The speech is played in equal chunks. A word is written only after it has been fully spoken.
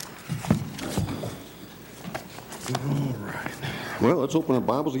All right. Well, let's open our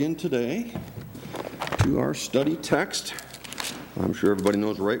Bibles again today to our study text. I'm sure everybody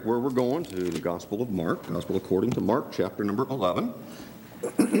knows right where we're going, to the Gospel of Mark, Gospel according to Mark, chapter number 11.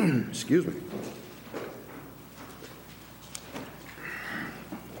 Excuse me.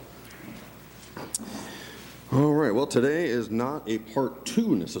 All right, well, today is not a part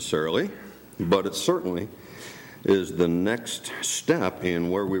 2 necessarily, but it certainly is the next step in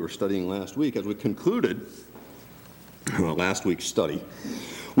where we were studying last week. As we concluded last week's study,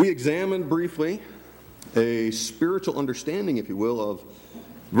 we examined briefly a spiritual understanding, if you will, of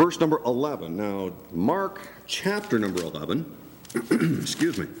verse number 11. Now, Mark chapter number 11,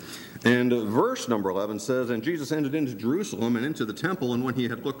 excuse me, and verse number 11 says, "And Jesus entered into Jerusalem and into the temple, and when he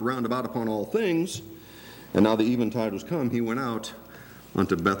had looked round about upon all things, and now the eventide was come, he went out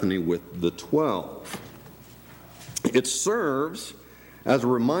unto Bethany with the 12. It serves as a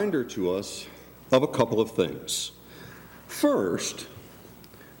reminder to us of a couple of things. First,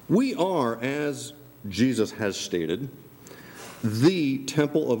 we are, as Jesus has stated, the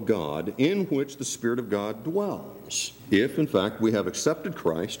temple of God in which the Spirit of God dwells, if in fact we have accepted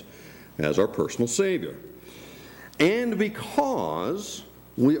Christ as our personal Savior. And because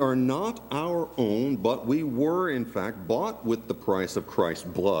we are not our own, but we were in fact bought with the price of Christ's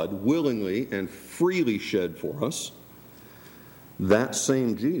blood, willingly and freely shed for us, that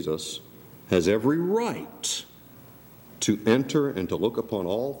same Jesus has every right to enter and to look upon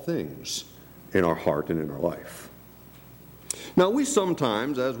all things in our heart and in our life. Now, we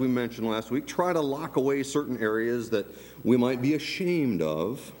sometimes, as we mentioned last week, try to lock away certain areas that we might be ashamed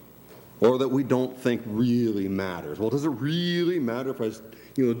of or that we don't think really matters. Well, does it really matter if I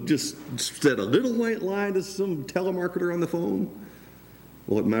just said a little white lie to some telemarketer on the phone?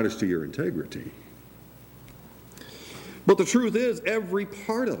 Well, it matters to your integrity. But the truth is, every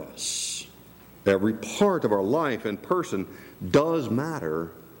part of us, every part of our life and person does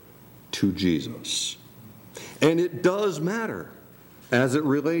matter to Jesus. And it does matter as it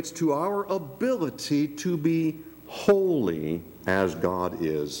relates to our ability to be holy as God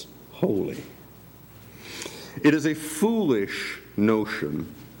is holy. It is a foolish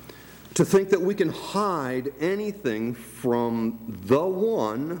notion to think that we can hide anything from the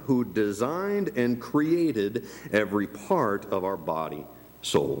one who designed and created every part of our body,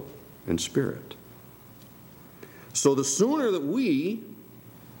 soul, and spirit. So the sooner that we,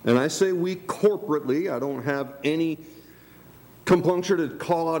 and I say we corporately, I don't have any compunction to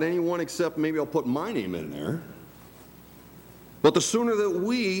call out anyone except maybe I'll put my name in there, but the sooner that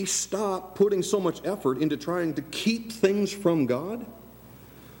we stop putting so much effort into trying to keep things from God,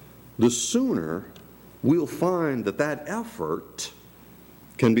 the sooner we'll find that that effort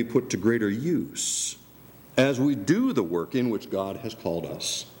can be put to greater use as we do the work in which God has called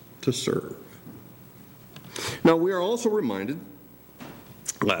us to serve. Now, we are also reminded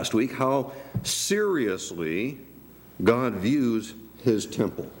last week how seriously God views his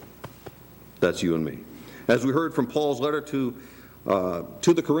temple. That's you and me. As we heard from Paul's letter to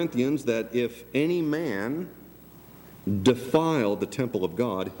the Corinthians, that if any man defile the temple of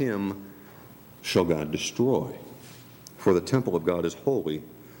God, him shall God destroy. For the temple of God is holy,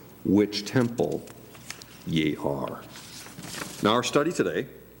 which temple ye are. Now, our study today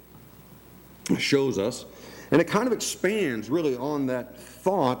shows us, and it kind of expands really on that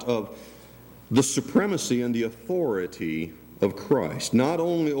thought of the supremacy and the authority of Christ, not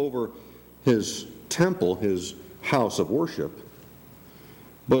only over his temple, his house of worship,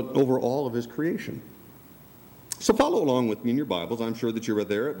 but over all of his creation. So follow along with me in your Bibles. I'm sure that you're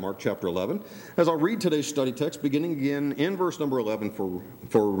there at Mark chapter 11, as I'll read today's study text beginning again in verse number 11 for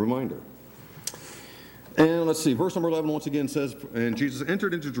a reminder. And let's see, verse number 11 once again says, "And Jesus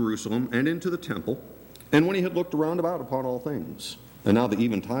entered into Jerusalem and into the temple, and when he had looked round about upon all things, and now the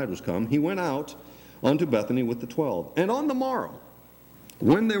eventide was come, he went out unto Bethany with the 12. And on the morrow,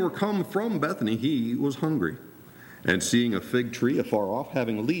 when they were come from Bethany, he was hungry. And seeing a fig tree afar off,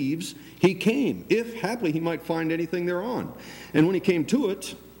 having leaves, he came, if haply he might find anything thereon. And when he came to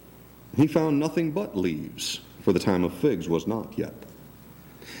it, he found nothing but leaves, for the time of figs was not yet.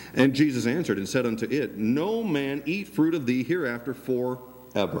 And Jesus answered and said unto it, No man eat fruit of thee hereafter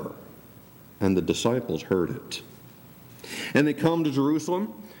forever. And the disciples heard it. And they come to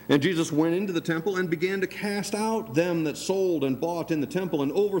Jerusalem, and Jesus went into the temple and began to cast out them that sold and bought in the temple,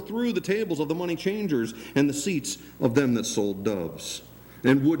 and overthrew the tables of the money changers and the seats of them that sold doves,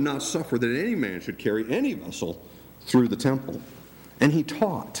 and would not suffer that any man should carry any vessel through the temple. And he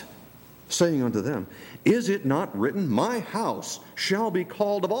taught, saying unto them, Is it not written, My house shall be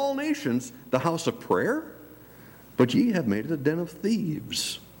called of all nations the house of prayer? But ye have made it a den of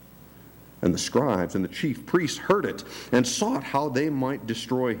thieves. And the scribes and the chief priests heard it and sought how they might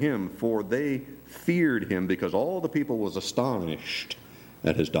destroy him, for they feared him, because all the people was astonished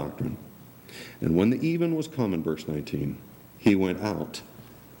at his doctrine. And when the even was come, in verse 19, he went out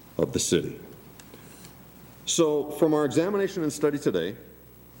of the city. So, from our examination and study today,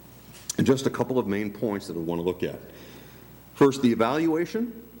 just a couple of main points that we want to look at. First, the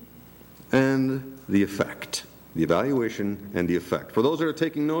evaluation and the effect. The evaluation and the effect. For those that are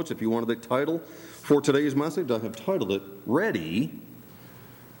taking notes, if you wanted the title for today's message, I have titled it, Ready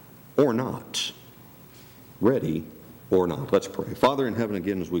or Not. Ready or Not. Let's pray. Father in heaven,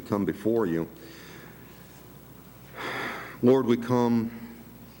 again, as we come before you, Lord, we come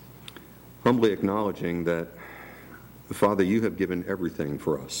humbly acknowledging that, Father, you have given everything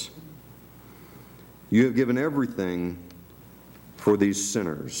for us. You have given everything for these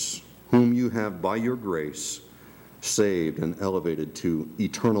sinners, whom you have, by your grace, saved and elevated to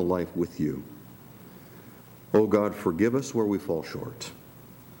eternal life with you. Oh God, forgive us where we fall short.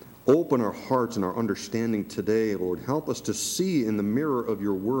 Open our hearts and our understanding today, Lord. Help us to see in the mirror of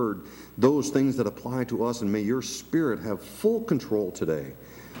your word those things that apply to us, and may your Spirit have full control today.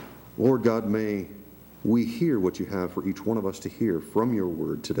 Lord God, may we hear what you have for each one of us to hear from your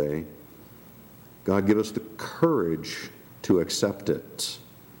word today. God, give us the courage to accept it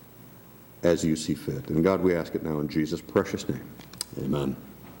as you see fit. And God, we ask it now in Jesus' precious name. Amen.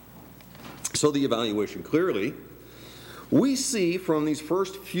 So the evaluation. Clearly, we see from these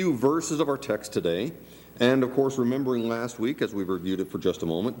first few verses of our text today, and of course remembering last week as we reviewed it for just a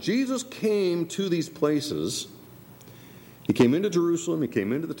moment, Jesus came to these places. He came into Jerusalem, he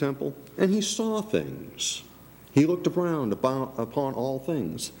came into the temple, and he saw things. He looked around upon all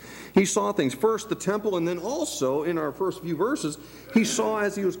things. He saw things. First the temple, and then also in our first few verses, he saw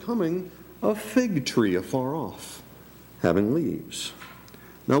as he was coming a fig tree afar off, having leaves.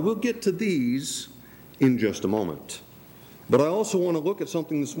 Now we'll get to these in just a moment. But I also want to look at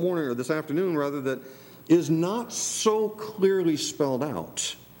something this morning, or this afternoon rather, that is not so clearly spelled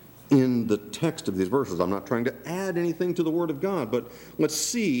out in the text of these verses. I'm not trying to add anything to the Word of God, but let's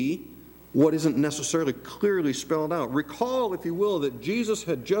see what isn't necessarily clearly spelled out. Recall, if you will, that Jesus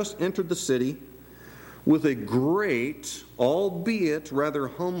had just entered the city with a great, albeit rather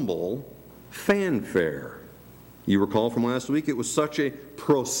humble, fanfare. You recall from last week, it was such a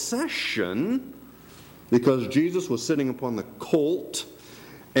procession because Jesus was sitting upon the colt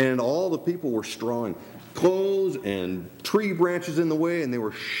and all the people were strawing clothes and tree branches in the way, and they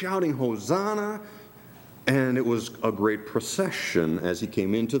were shouting Hosanna. And it was a great procession as he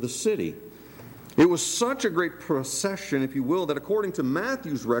came into the city. It was such a great procession, if you will, that according to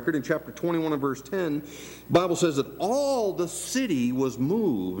Matthew's record in chapter 21 and verse 10, the Bible says that all the city was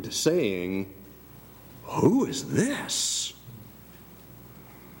moved, saying, "Who is this?"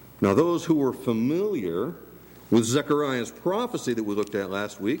 Now those who were familiar with Zechariah's prophecy that we looked at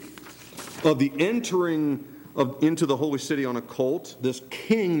last week, of the entering into the holy city on a colt, this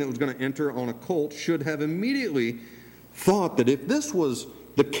king that was going to enter on a colt should have immediately thought that if this was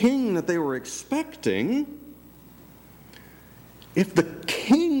the king that they were expecting, if the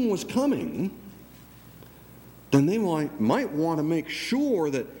king was coming, then they might want to make sure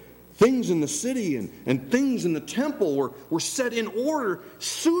that things in the city and things in the temple were set in order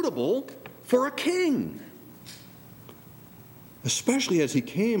suitable for a king, especially as he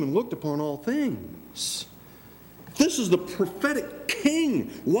came and looked upon all things. This is the prophetic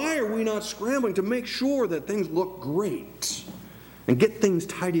king. Why are we not scrambling to make sure that things look great and get things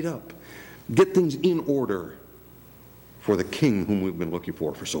tidied up, get things in order for the king whom we've been looking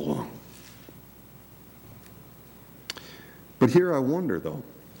for so long? But here I wonder, though,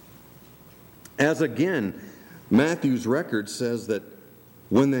 as again, Matthew's record says that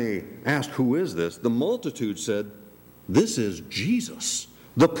when they asked, "Who is this?" the multitude said, "This is Jesus,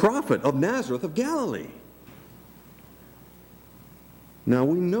 the prophet of Nazareth of Galilee." Now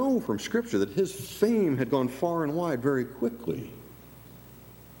we know from Scripture that his fame had gone far and wide very quickly.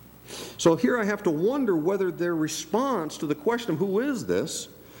 So here I have to wonder whether their response to the question of who is this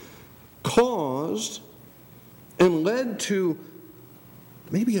caused and led to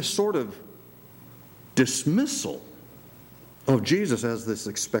maybe a sort of dismissal of Jesus as this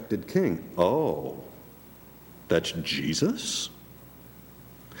expected king. Oh, that's Jesus?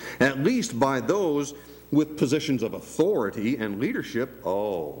 At least by those with positions of authority and leadership.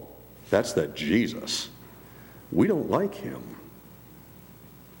 Oh, that's that Jesus. We don't like him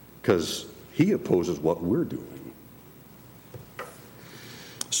because he opposes what we're doing.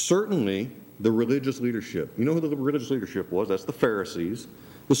 Certainly, the religious leadership. You know who the religious leadership was? That's the Pharisees.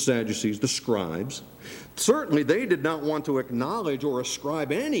 the Sadducees, the scribes. Certainly they did not want to acknowledge or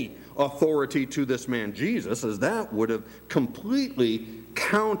ascribe any authority to this man Jesus, as that would have completely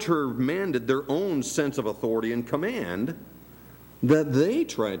countermanded their own sense of authority and command that they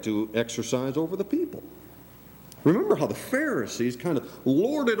tried to exercise over the people. Remember how the Pharisees kind of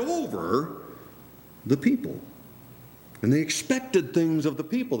lorded over the people. And they expected things of the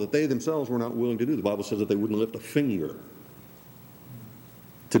people that they themselves were not willing to do. The Bible says that they wouldn't lift a finger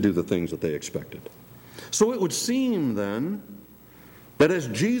to do the things that they expected. So it would seem then that as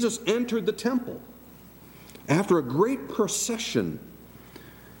Jesus entered the temple, after a great procession,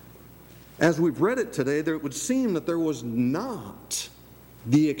 as we've read it today, it would seem that there was not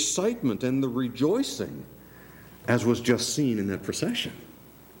the excitement and the rejoicing as was just seen in that procession.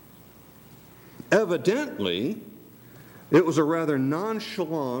 Evidently, it was a rather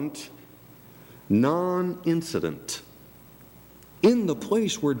nonchalant non-incident in the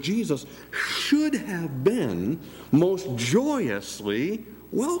place where Jesus should have been most joyously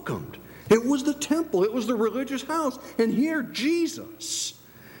welcomed. It was the temple, it was the religious house, and here Jesus,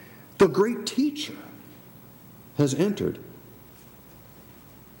 the great teacher, has entered.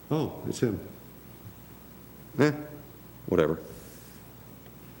 Oh, it's him. Whatever.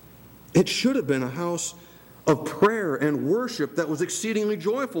 It should have been a house of prayer and worship that was exceedingly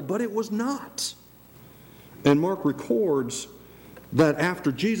joyful, but it was not. And Mark records that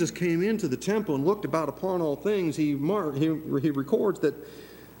after Jesus came into the temple and looked about upon all things, he records that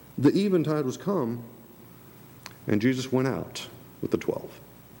the eventide was come, and Jesus went out with the 12.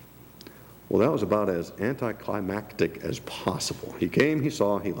 Well, that was about as anticlimactic as possible. He came, he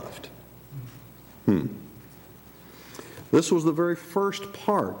saw, he left. This was the very first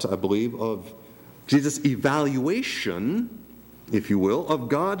part, I believe, of Jesus' evaluation, if you will, of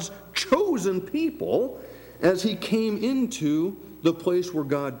God's chosen people as he came into the place where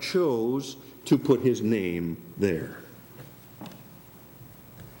God chose to put his name there.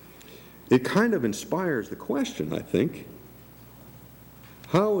 It kind of inspires the question, I think.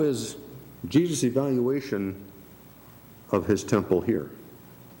 How is Jesus' evaluation of his temple here?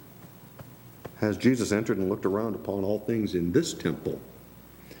 Has Jesus entered and looked around upon all things in this temple?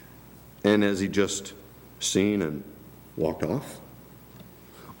 And has he just seen and walked off?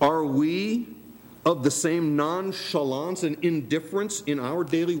 Are we of the same nonchalance and indifference in our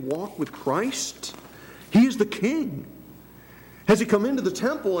daily walk with Christ? He is the King. Has he come into the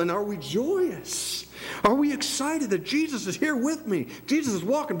temple, and are we joyous? Are we excited that Jesus is here with me? Jesus is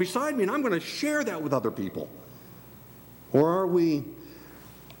walking beside me, and I'm going to share that with other people. Or are we,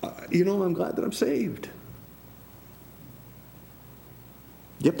 I'm glad that I'm saved.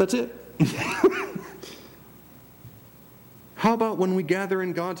 Yep, that's it. How about when we gather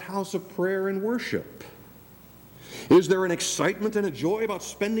in God's house of prayer and worship? Is there an excitement and a joy about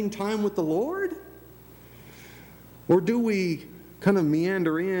spending time with the Lord? Or do we kind of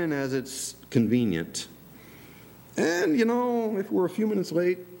meander in as it's convenient? And, if we're a few minutes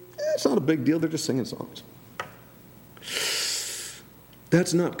late, it's not a big deal. They're just singing songs.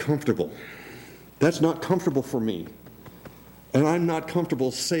 That's not comfortable. That's not comfortable for me. And I'm not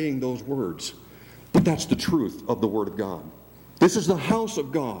comfortable saying those words. But that's the truth of the Word of God. This is the house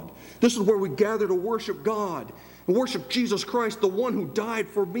of God. This is where we gather to worship God and worship Jesus Christ, the one who died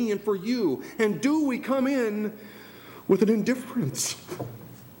for me and for you. And do we come in with an indifference?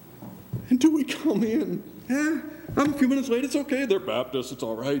 And do we come in, I'm a few minutes late, it's okay, they're Baptists, it's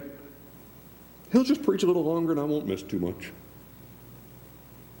all right. He'll just preach a little longer and I won't miss too much.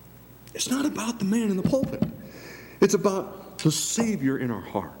 It's not about the man in the pulpit. It's about the Savior in our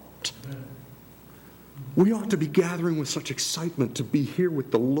heart. We ought to be gathering with such excitement to be here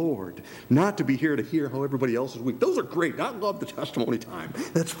with the Lord, not to be here to hear how everybody else is weak. Those are great. I love the testimony time.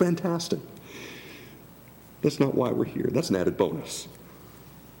 That's fantastic. That's not why we're here. That's an added bonus.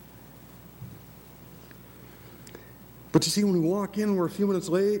 But you see, when we walk in, we're a few minutes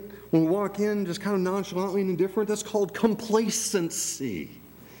late. When we walk in just kind of nonchalantly and indifferent, that's called complacency.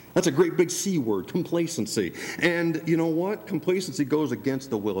 That's a great big C word, complacency. And you know what? Complacency goes against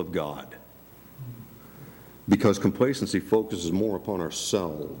the will of God. Because complacency focuses more upon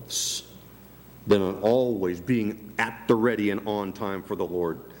ourselves than on always being at the ready and on time for the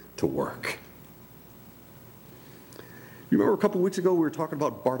Lord to work. You remember a couple of weeks ago we were talking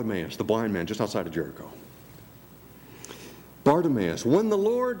about Bartimaeus, the blind man just outside of Jericho. Bartimaeus, when the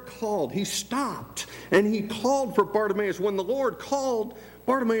Lord called, he stopped and he called for Bartimaeus. When the Lord called,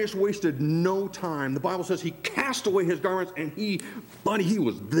 Bartimaeus wasted no time. The Bible says he cast away his garments and he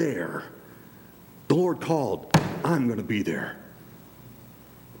was there. The Lord called, I'm going to be there.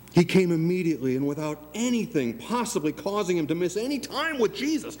 He came immediately and without anything possibly causing him to miss any time with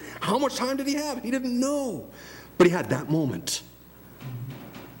Jesus. How much time did he have? He didn't know. But he had that moment.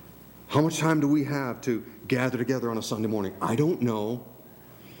 How much time do we have to gather together on a Sunday morning? I don't know.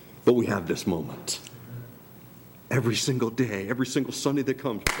 But we have this moment. Every single day, every single Sunday that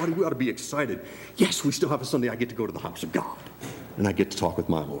comes, we ought to be excited. Yes, we still have a Sunday I get to go to the house of God. And I get to talk with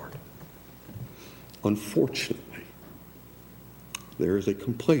my Lord. Unfortunately, there is a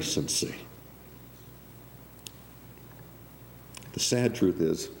complacency. The sad truth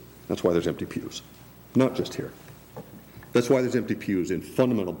is, that's why there's empty pews. Not just here. That's why there's empty pews in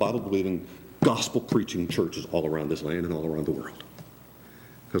fundamental, Bible-believing, gospel-preaching churches all around this land and all around the world.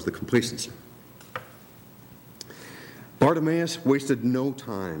 Because of the complacency. Bartimaeus wasted no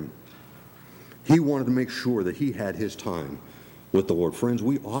time. He wanted to make sure that he had his time with the Lord. Friends,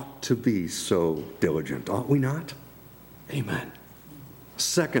 we ought to be so diligent, ought we not? Amen.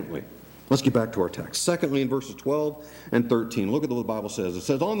 Secondly, let's get back to our text. Secondly, in verses 12 and 13, look at what the Bible says. It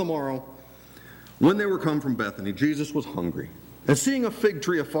says, on the morrow, when they were come from Bethany, Jesus was hungry. And seeing a fig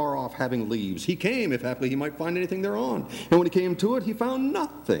tree afar off having leaves, he came, if haply he might find anything thereon. And when he came to it, he found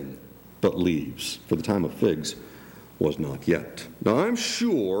nothing but leaves, for the time of figs was not yet. Now, I'm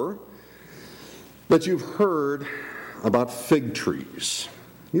sure that you've heard about fig trees.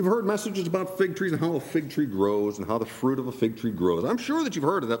 You've heard messages about fig trees and how a fig tree grows and how the fruit of a fig tree grows. I'm sure that you've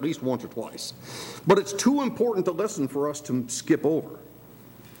heard it at least once or twice. But it's too important a lesson for us to skip over.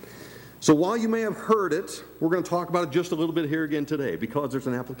 So while you may have heard it, we're going to talk about it just a little bit here again today because there's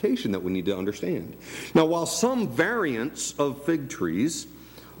an application that we need to understand. Now, while some variants of fig trees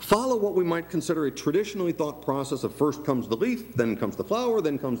follow what we might consider a traditionally thought process of first comes the leaf, then comes the flower,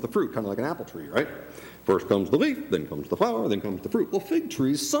 then comes the fruit, kind of like an apple tree, right? First comes the leaf, then comes the flower, then comes the fruit. Well, fig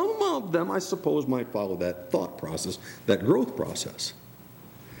trees, some of them, I suppose, might follow that thought process, that growth process.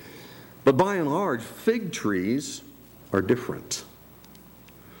 But by and large, fig trees are different.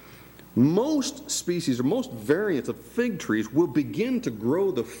 Most species or most variants of fig trees will begin to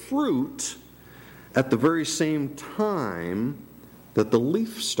grow the fruit at the very same time that the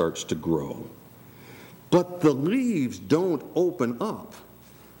leaf starts to grow. But the leaves don't open up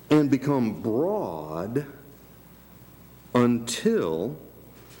and become broad until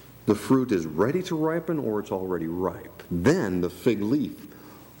the fruit is ready to ripen or it's already ripe. Then the fig leaf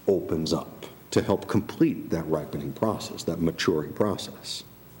opens up to help complete that ripening process, that maturing process.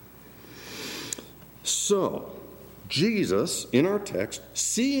 So, Jesus, in our text,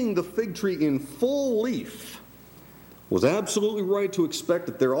 seeing the fig tree in full leaf, was absolutely right to expect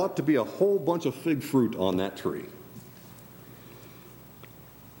that there ought to be a whole bunch of fig fruit on that tree.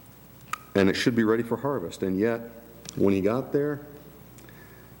 And it should be ready for harvest. And yet, when he got there,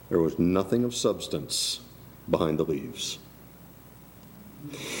 there was nothing of substance behind the leaves.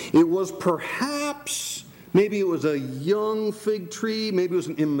 It was perhaps, maybe it was a young fig tree, maybe it was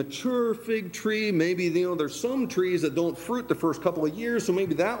an immature fig tree, maybe, there's some trees that don't fruit the first couple of years, so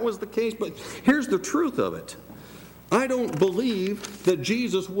maybe that was the case. But here's the truth of it. I don't believe that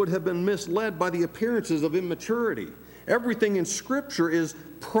Jesus would have been misled by the appearances of immaturity. Everything in Scripture is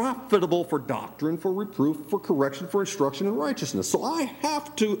profitable for doctrine, for reproof, for correction, for instruction in righteousness. So I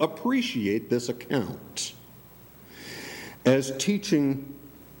have to appreciate this account as teaching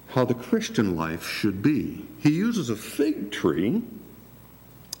how the Christian life should be. He uses a fig tree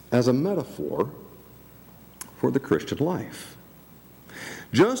as a metaphor for the Christian life.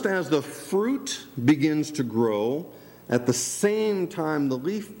 Just as the fruit begins to grow at the same time the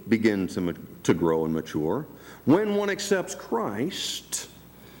leaf begins to grow and mature, when one accepts Christ,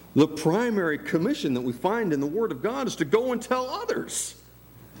 the primary commission that we find in the Word of God is to go and tell others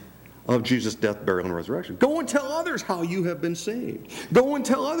of Jesus' death, burial, and resurrection. Go and tell others how you have been saved. Go and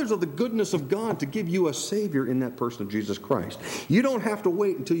tell others of the goodness of God to give you a Savior in that person of Jesus Christ. You don't have to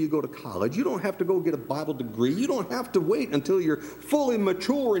wait until you go to college. You don't have to go get a Bible degree. You don't have to wait until you're fully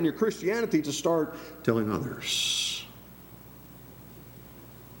mature in your Christianity to start telling others.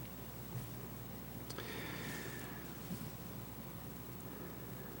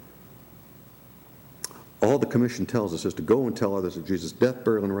 All the commission tells us is to go and tell others of Jesus' death,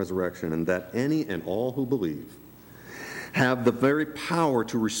 burial, and resurrection, and that any and all who believe have the very power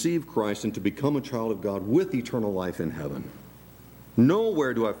to receive Christ and to become a child of God with eternal life in heaven.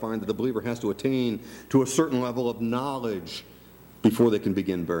 Nowhere do I find that the believer has to attain to a certain level of knowledge before they can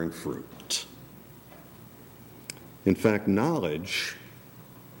begin bearing fruit. In fact, knowledge,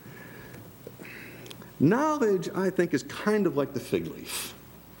 I think, is kind of like the fig leaf.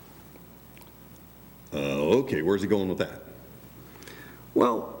 Okay, where's he going with that?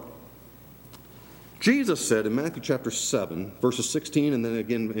 Well, Jesus said in Matthew chapter 7, verses 16 and then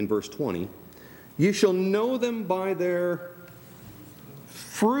again in verse 20, "Ye shall know them by their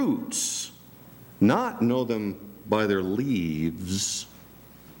fruits, not know them by their leaves."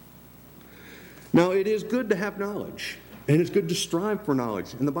 Now, it is good to have knowledge, and it's good to strive for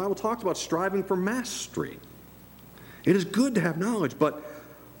knowledge. And the Bible talks about striving for mastery. It is good to have knowledge, but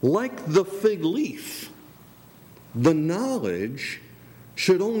like the fig leaf, the knowledge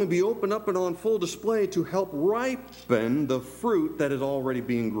should only be opened up and on full display to help ripen the fruit that is already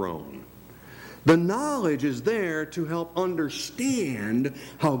being grown. The knowledge is there to help understand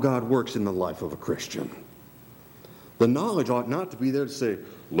how God works in the life of a Christian. The knowledge ought not to be there to say,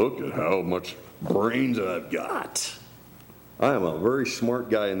 "Look at how much brains I've got. I am a very smart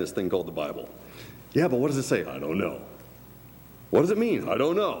guy in this thing called the Bible." Yeah, but what does it say? I don't know. What does it mean? I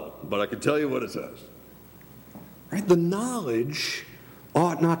don't know, but I can tell you what it says. Right? The knowledge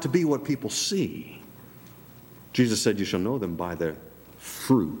ought not to be what people see. Jesus said, "You shall know them by their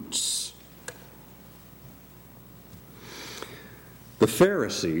fruits." The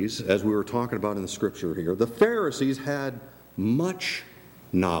Pharisees, as we were talking about in the scripture here, the Pharisees had much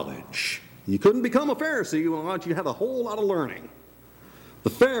knowledge. You couldn't become a Pharisee unless you had a whole lot of learning. The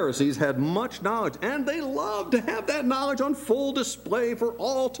Pharisees had much knowledge, and they loved to have that knowledge on full display for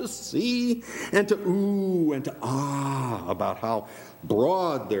all to see and to ooh and to ah about how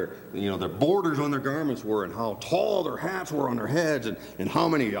broad their borders on their garments were and how tall their hats were on their heads and how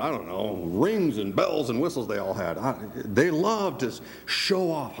many, rings and bells and whistles they all had. They loved to show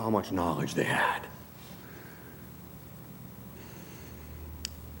off how much knowledge they had.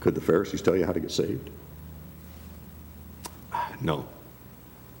 Could the Pharisees tell you how to get saved? No.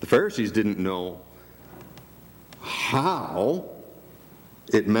 The Pharisees didn't know how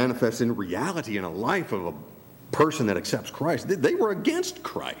it manifests in reality in a life of a person that accepts Christ. They were against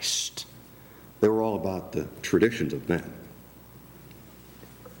Christ. They were all about the traditions of men.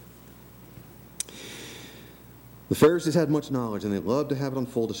 The Pharisees had much knowledge, and they loved to have it on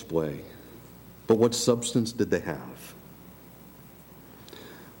full display. But what substance did they have?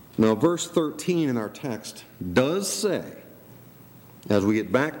 Now, verse 13 in our text does say, as we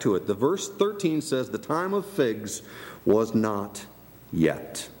get back to it, the verse 13 says, "The time of figs was not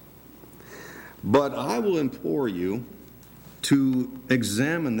yet." But I will implore you to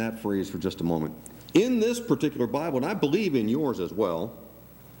examine that phrase for just a moment. In this particular Bible, and I believe in yours as well,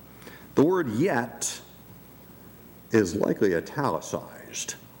 the word "yet" is likely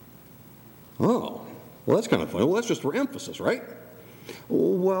italicized. Oh, well, that's kind of funny. Well, that's just for emphasis, right?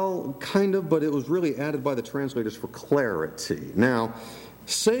 Well, kind of, but it was really added by the translators for clarity. Now,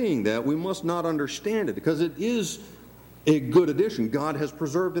 saying that, we must not understand it because it is a good addition. God has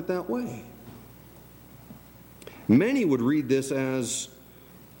preserved it that way. Many would read this as,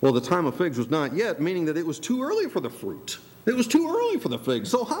 well, the time of figs was not yet, meaning that it was too early for the fruit. It was too early for the figs.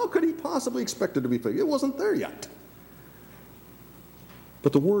 So how could he possibly expect it to be fig? It wasn't there yet.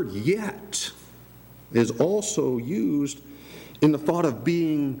 But the word "yet" is also used in the thought of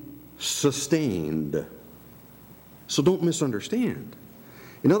being sustained. So don't misunderstand.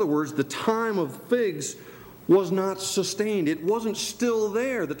 In other words, the time of figs was not sustained. It wasn't still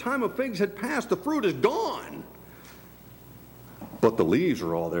there. The time of figs had passed. The fruit is gone. But the leaves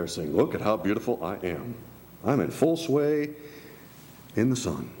are all there saying, "Look at how beautiful I am. I'm in full sway in the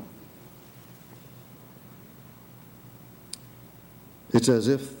sun." It's as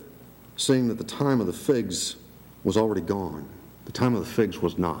if saying that the time of the figs was already gone. The time of the figs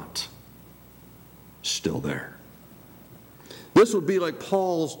was not still there. This would be like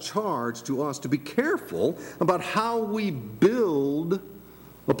Paul's charge to us to be careful about how we build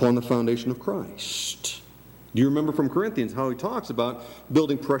upon the foundation of Christ. Do you remember from Corinthians how he talks about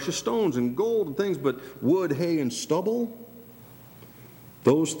building precious stones and gold and things, but wood, hay, and stubble?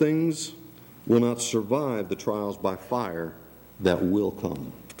 Those things will not survive the trials by fire that will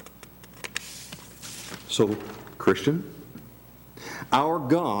come. So, Christian, our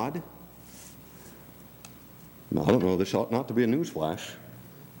God, now I don't know, this ought not to be a newsflash,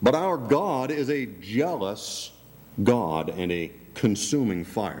 but our God is a jealous God and a consuming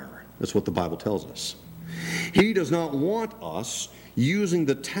fire. That's what the Bible tells us. He does not want us using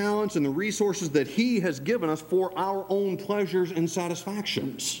the talents and the resources that He has given us for our own pleasures and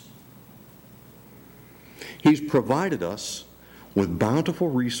satisfactions. He's provided us with bountiful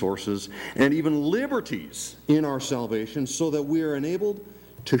resources and even liberties in our salvation so that we are enabled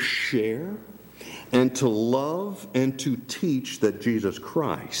to share and to love and to teach that Jesus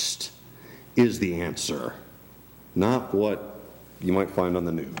Christ is the answer, not what you might find on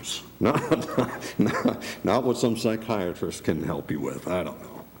the news, not what some psychiatrist can help you with. I don't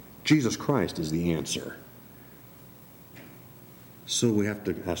know. Jesus Christ is the answer. So we have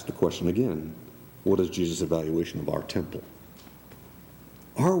to ask the question again, what is Jesus' evaluation of our temple?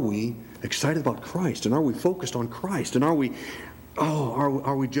 Are we excited about Christ? And are we focused on Christ? And are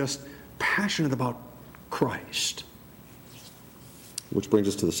we just passionate about Christ? Which brings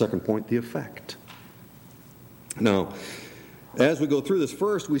us to the second point, the effect. Now, as we go through this,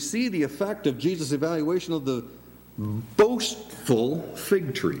 first we see the effect of Jesus' evaluation of the boastful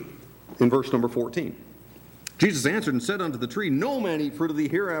fig tree in verse number 14. Jesus answered and said unto the tree, No man eat fruit of thee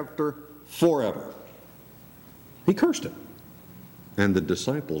hereafter forever. He cursed it. And the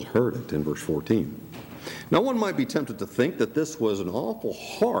disciples heard it in verse 14. Now one might be tempted to think that this was an awful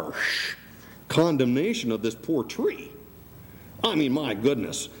harsh condemnation of this poor tree. I mean, my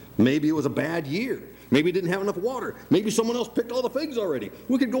goodness, maybe it was a bad year. Maybe it didn't have enough water. Maybe someone else picked all the figs already.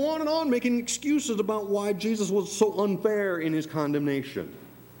 We could go on and on making excuses about why Jesus was so unfair in his condemnation.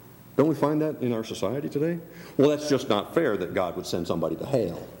 Don't we find that in our society today? Well, that's just not fair that God would send somebody to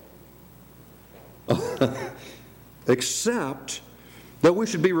hell. Except that we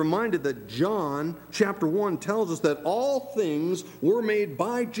should be reminded that John chapter 1 tells us that all things were made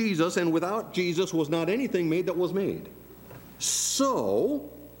by Jesus, and without Jesus was not anything made that was made. So,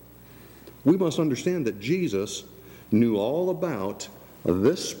 we must understand that Jesus knew all about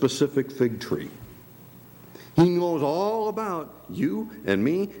this specific fig tree. He knows all about you and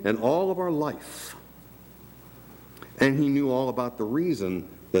me and all of our life. And he knew all about the reason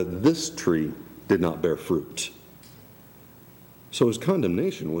that this tree did not bear fruit. So his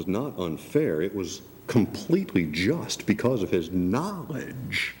condemnation was not unfair. It was completely just because of his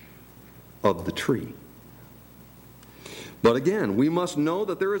knowledge of the tree. But again, we must know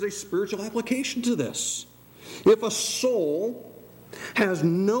that there is a spiritual application to this. If a soul has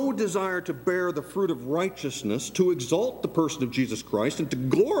no desire to bear the fruit of righteousness, to exalt the person of Jesus Christ, and to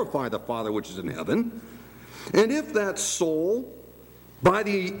glorify the Father which is in heaven, and if that soul, by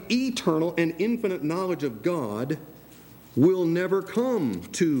the eternal and infinite knowledge of God, will never come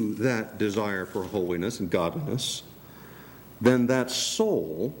to that desire for holiness and godliness, then that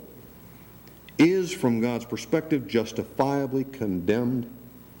soul is, from God's perspective, justifiably condemned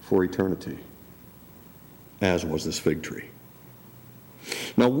for eternity, as was this fig tree.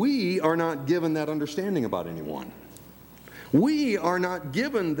 Now, we are not given that understanding about anyone. We are not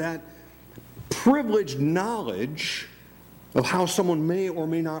given that privileged knowledge of how someone may or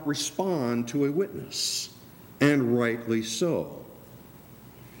may not respond to a witness, and rightly so.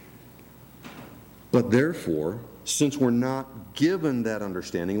 But therefore, since we're not given that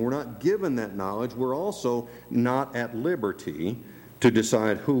understanding, we're not given that knowledge, we're also not at liberty to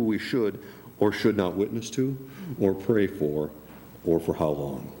decide who we should or should not witness to, or pray for, or for how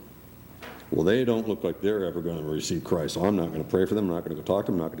long. Well, they don't look like they're ever going to receive Christ, so I'm not going to pray for them, I'm not going to go talk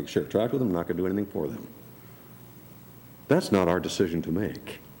to them, I'm not going to share a tract with them, I'm not going to do anything for them. That's not our decision to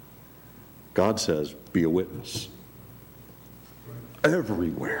make. God says, be a witness.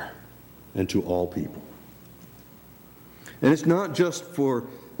 Everywhere, and to all people. And it's not just for,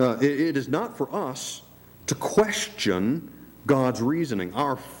 it is not for us to question God's reasoning.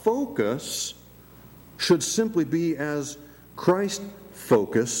 Our focus should simply be as Christ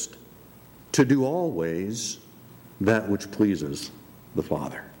focused, to do always that which pleases the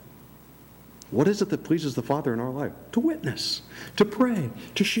Father. What is it that pleases the Father in our life? To witness, to pray,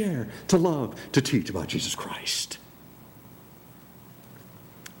 to share, to love, to teach about Jesus Christ.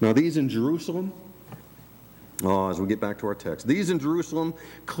 Now these in Jerusalem, as we get back to our text, these in Jerusalem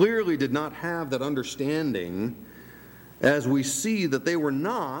clearly did not have that understanding, as we see that they were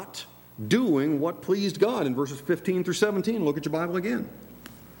not doing what pleased God in verses 15 through 17. Look at your Bible again.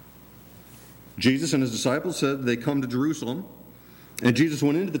 Jesus and his disciples said they come to Jerusalem, and Jesus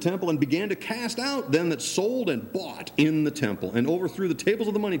went into the temple and began to cast out them that sold and bought in the temple, and overthrew the tables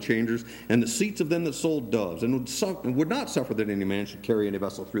of the money changers and the seats of them that sold doves, and would not suffer that any man should carry any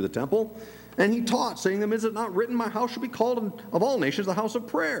vessel through the temple. And he taught, saying to them, Is it not written, My house shall be called of all nations the house of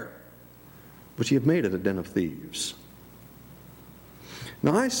prayer? But ye have made it a den of thieves.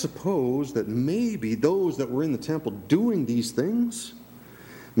 Now I suppose that maybe those that were in the temple doing these things,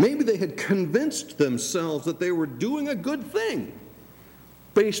 maybe they had convinced themselves that they were doing a good thing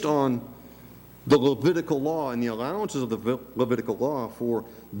based on the Levitical law and the allowances of the Levitical law for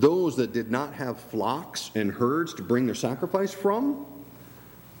those that did not have flocks and herds to bring their sacrifice from.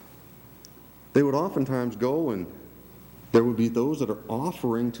 They would oftentimes go, and there would be those that are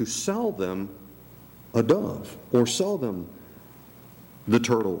offering to sell them a dove, or sell them the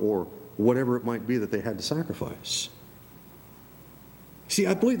turtle, or whatever it might be that they had to sacrifice. See,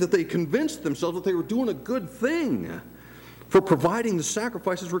 I believe that they convinced themselves that they were doing a good thing for providing the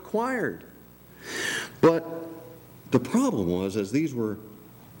sacrifices required. But the problem was, as these were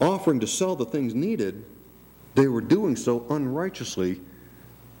offering to sell the things needed, they were doing so unrighteously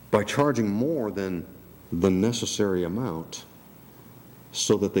by charging more than the necessary amount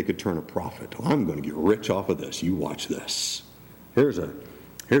so that they could turn a profit. Oh, I'm going to get rich off of this. You watch this. Here's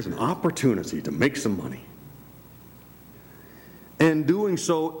an opportunity to make some money. And doing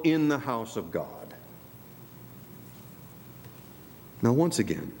so in the house of God. Now, once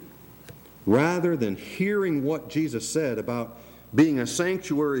again, rather than hearing what Jesus said about being a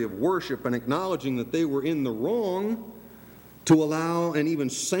sanctuary of worship and acknowledging that they were in the wrong to allow and even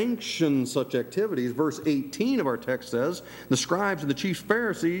sanction such activities, verse 18 of our text says, the scribes and the chief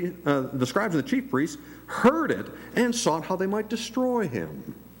priests heard it and sought how they might destroy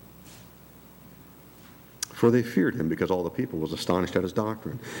him. For they feared him because all the people was astonished at his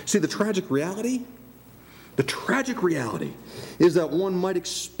doctrine. See, the tragic reality is that one might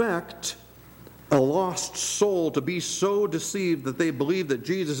expect a lost soul to be so deceived that they believe that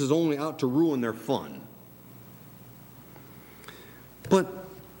Jesus is only out to ruin their fun. But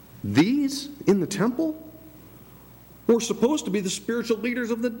these in the temple were supposed to be the spiritual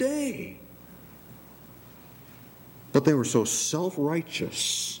leaders of the day. But they were so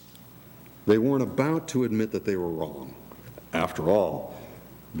self-righteous, they weren't about to admit that they were wrong. After all,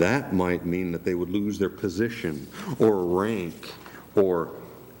 that might mean that they would lose their position or rank or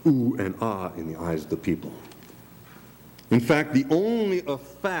ooh and ah in the eyes of the people. In fact, the only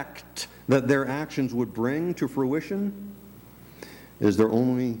effect that their actions would bring to fruition is their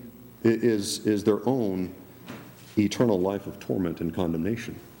own eternal life of torment and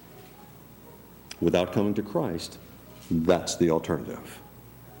condemnation. Without coming to Christ, that's the alternative.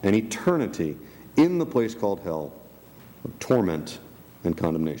 An eternity in the place called hell of torment and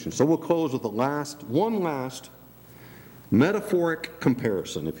condemnation. So we'll close with one last metaphoric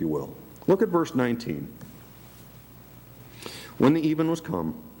comparison, if you will. Look at verse 19. When the even was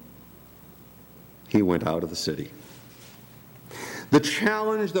come, he went out of the city. The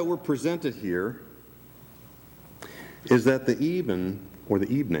challenge that we're presented here is that the even, or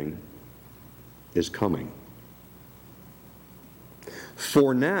the evening, is coming.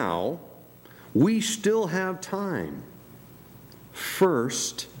 For now, we still have time.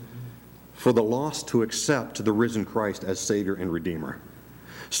 First, for the lost to accept the risen Christ as Savior and Redeemer.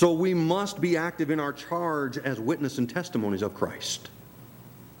 So we must be active in our charge as witness and testimonies of Christ.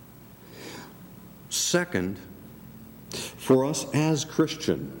 Second, for us as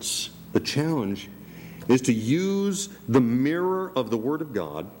Christians, the challenge is to use the mirror of the Word of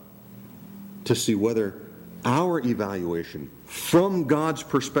God to see whether our evaluation from God's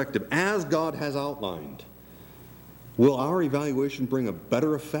perspective, as God has outlined, will our evaluation bring a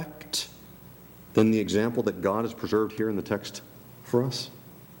better effect than the example that God has preserved here in the text for us?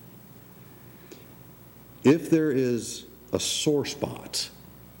 If there is a sore spot,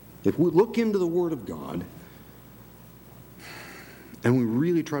 if we look into the Word of God and we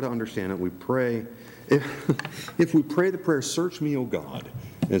really try to understand it, we pray, if we pray the prayer, search me, O God,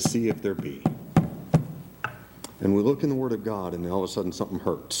 and see if there be. And we look in the Word of God and all of a sudden something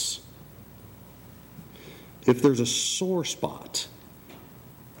hurts. If there's a sore spot,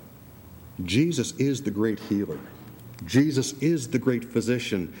 Jesus is the great healer. Jesus is the great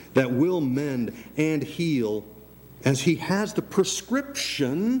physician that will mend and heal as he has the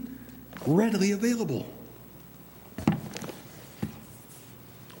prescription readily available.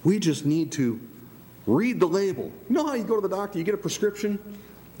 We just need to read the label. You know how you go to the doctor, you get a prescription,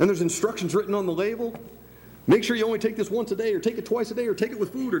 and there's instructions written on the label? Make sure you only take this once a day, or take it twice a day, or take it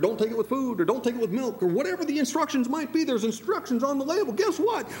with food, or don't take it with food, or don't take it with milk, or whatever the instructions might be. There's instructions on the label. Guess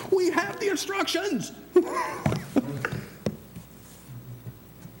what? We have the instructions.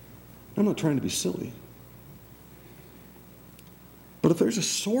 I'm not trying to be silly. But if there's a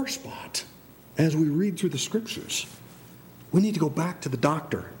sore spot as we read through the Scriptures, we need to go back to the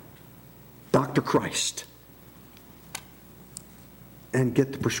doctor, Dr. Christ, and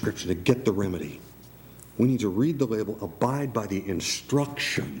get the prescription, and get the remedy. We need to read the label, abide by the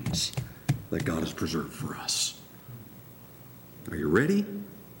instructions that God has preserved for us. Are you ready?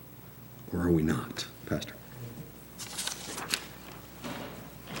 Or are we not, Pastor?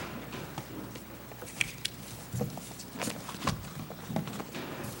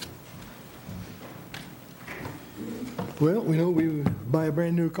 Well, we know we buy a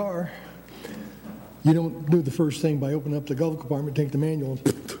brand new car. You don't do the first thing by opening up the glove compartment, take the manual,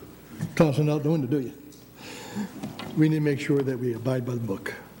 and tossing it out the window, do you? We need to make sure that we abide by the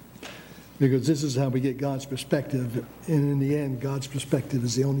book, because this is how we get God's perspective, and in the end, God's perspective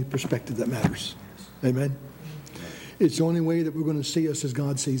is the only perspective that matters. Amen? It's the only way that we're going to see us as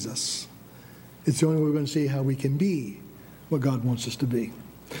God sees us. It's the only way we're going to see how we can be what God wants us to be.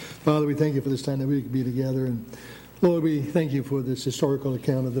 Father, we thank you for this time that we could be together. And Lord, we thank you for this historical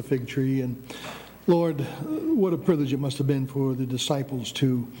account of the fig tree. And Lord, what a privilege it must have been for the disciples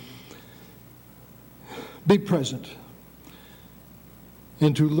to be present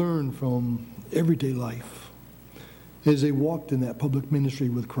and to learn from everyday life as they walked in that public ministry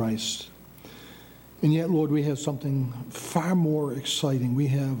with Christ. And yet, Lord, we have something far more exciting. We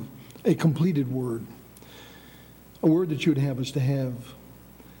have a completed word, a word that you would have us to have,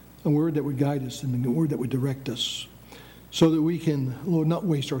 a word that would guide us and a word that would direct us so that we can, Lord, not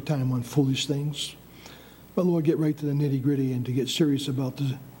waste our time on foolish things, but, Lord, get right to the nitty-gritty and to get serious about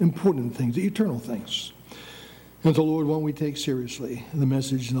the important things, the eternal things. And so, Lord, won't we take seriously the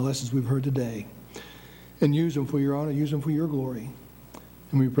message and the lessons we've heard today and use them for your honor, use them for your glory.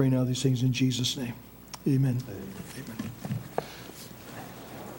 And we pray now these things in Jesus' name. Amen. Amen.